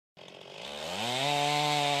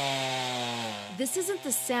This isn't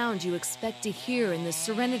the sound you expect to hear in the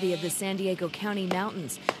serenity of the San Diego County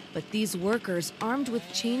mountains, but these workers, armed with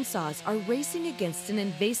chainsaws, are racing against an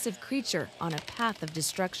invasive creature on a path of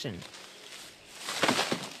destruction.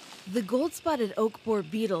 The gold-spotted oak borer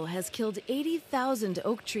beetle has killed 80,000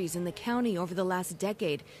 oak trees in the county over the last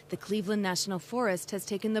decade. The Cleveland National Forest has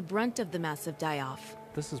taken the brunt of the massive die-off.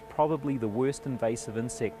 This is probably the worst invasive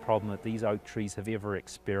insect problem that these oak trees have ever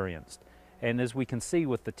experienced. And as we can see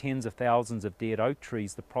with the tens of thousands of dead oak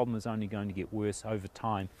trees, the problem is only going to get worse over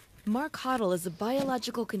time. Mark Hoddle is a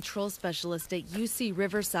biological control specialist at UC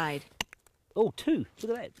Riverside. Oh, two.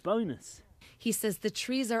 Look at that. Bonus. He says the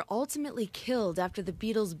trees are ultimately killed after the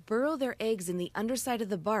beetles burrow their eggs in the underside of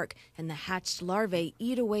the bark and the hatched larvae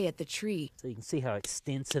eat away at the tree. So you can see how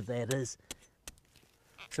extensive that is.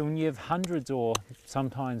 So when you have hundreds or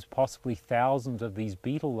sometimes possibly thousands of these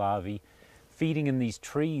beetle larvae feeding in these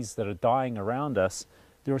trees that are dying around us,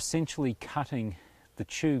 they're essentially cutting the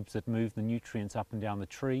tubes that move the nutrients up and down the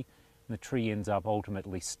tree, and the tree ends up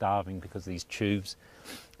ultimately starving because these tubes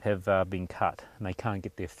have been cut and they can't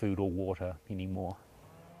get their food or water anymore.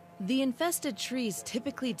 The infested trees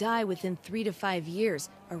typically die within 3 to 5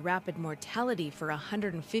 years, a rapid mortality for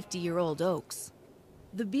 150-year-old oaks.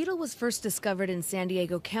 The beetle was first discovered in San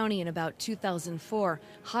Diego County in about 2004.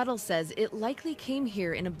 Hoddle says it likely came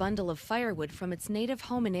here in a bundle of firewood from its native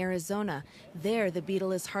home in Arizona. There, the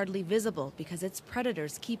beetle is hardly visible because its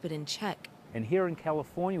predators keep it in check. And here in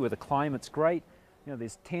California, where the climate's great,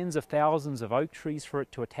 there's tens of thousands of oak trees for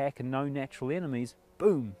it to attack and no natural enemies.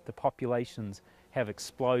 Boom, the populations have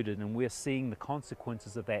exploded, and we're seeing the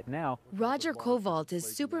consequences of that now. Roger Kovalt is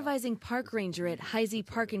supervising park ranger at Heisey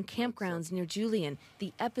Park and Campgrounds near Julian,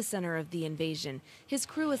 the epicenter of the invasion. His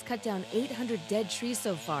crew has cut down 800 dead trees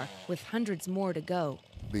so far, with hundreds more to go.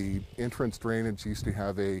 The entrance drainage used to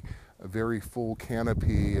have a very full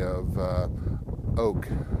canopy of oak.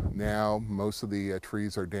 Now most of the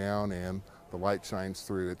trees are down and the light shines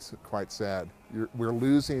through. It's quite sad. We're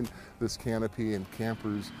losing this canopy and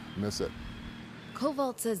campers miss it.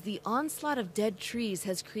 Kovalt says the onslaught of dead trees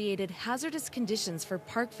has created hazardous conditions for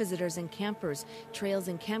park visitors and campers. Trails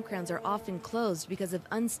and campgrounds are often closed because of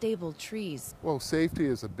unstable trees. Well, safety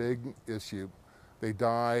is a big issue. They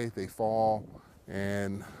die, they fall,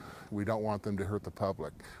 and we don't want them to hurt the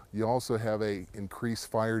public. You also have an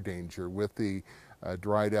increased fire danger with the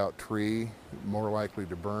dried out tree, more likely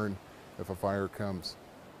to burn if a fire comes.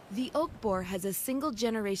 The oak borer has a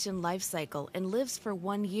single-generation life cycle and lives for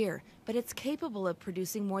 1 year, but it's capable of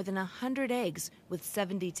producing more than 100 eggs, with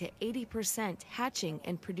 70 to 80% hatching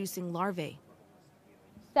and producing larvae.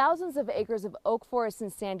 Thousands of acres of oak forests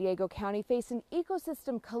in San Diego County face an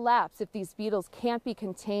ecosystem collapse if these beetles can't be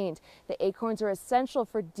contained. The acorns are essential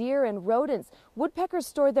for deer and rodents. Woodpeckers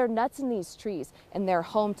store their nuts in these trees, and they're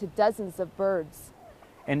home to dozens of birds.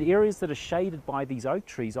 And areas that are shaded by these oak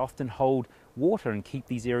trees often hold water and keep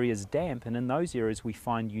these areas damp, and in those areas we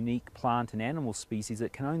find unique plant and animal species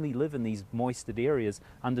that can only live in these moisted areas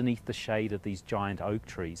underneath the shade of these giant oak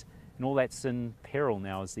trees. And all that's in peril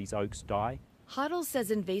now as these oaks die. Hoddle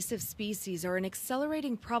says invasive species are an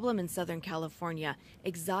accelerating problem in Southern California.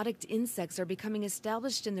 Exotic insects are becoming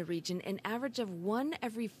established in the region, an average of 1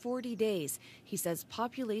 every 40 days. He says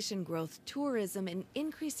population growth, tourism, and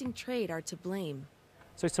increasing trade are to blame.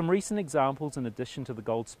 So some recent examples, in addition to the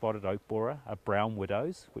gold-spotted oak borer, are brown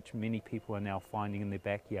widows, which many people are now finding in their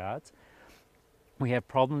backyards. We have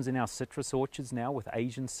problems in our citrus orchards now with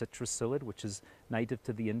Asian citrus psyllid, which is native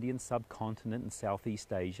to the Indian subcontinent and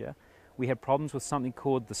Southeast Asia. We have problems with something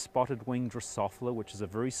called the spotted-winged Drosophila, which is a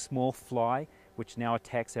very small fly, which now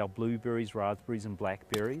attacks our blueberries, raspberries, and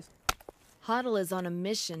blackberries. Hoddle is on a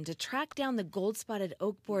mission to track down the gold-spotted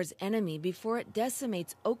oak borer's enemy before it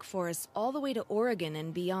decimates oak forests all the way to Oregon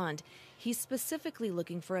and beyond. He's specifically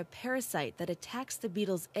looking for a parasite that attacks the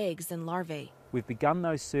beetle's eggs and larvae. We've begun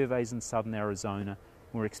those surveys in southern Arizona.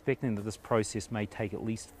 We're expecting that this process may take at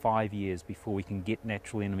least 5 years before we can get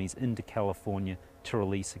natural enemies into California to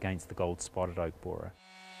release against the gold-spotted oak borer.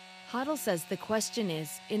 Hoddle says the question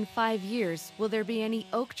is, in 5 years, will there be any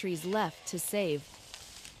oak trees left to save?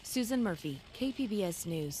 Susan Murphy, KPBS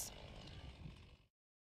News.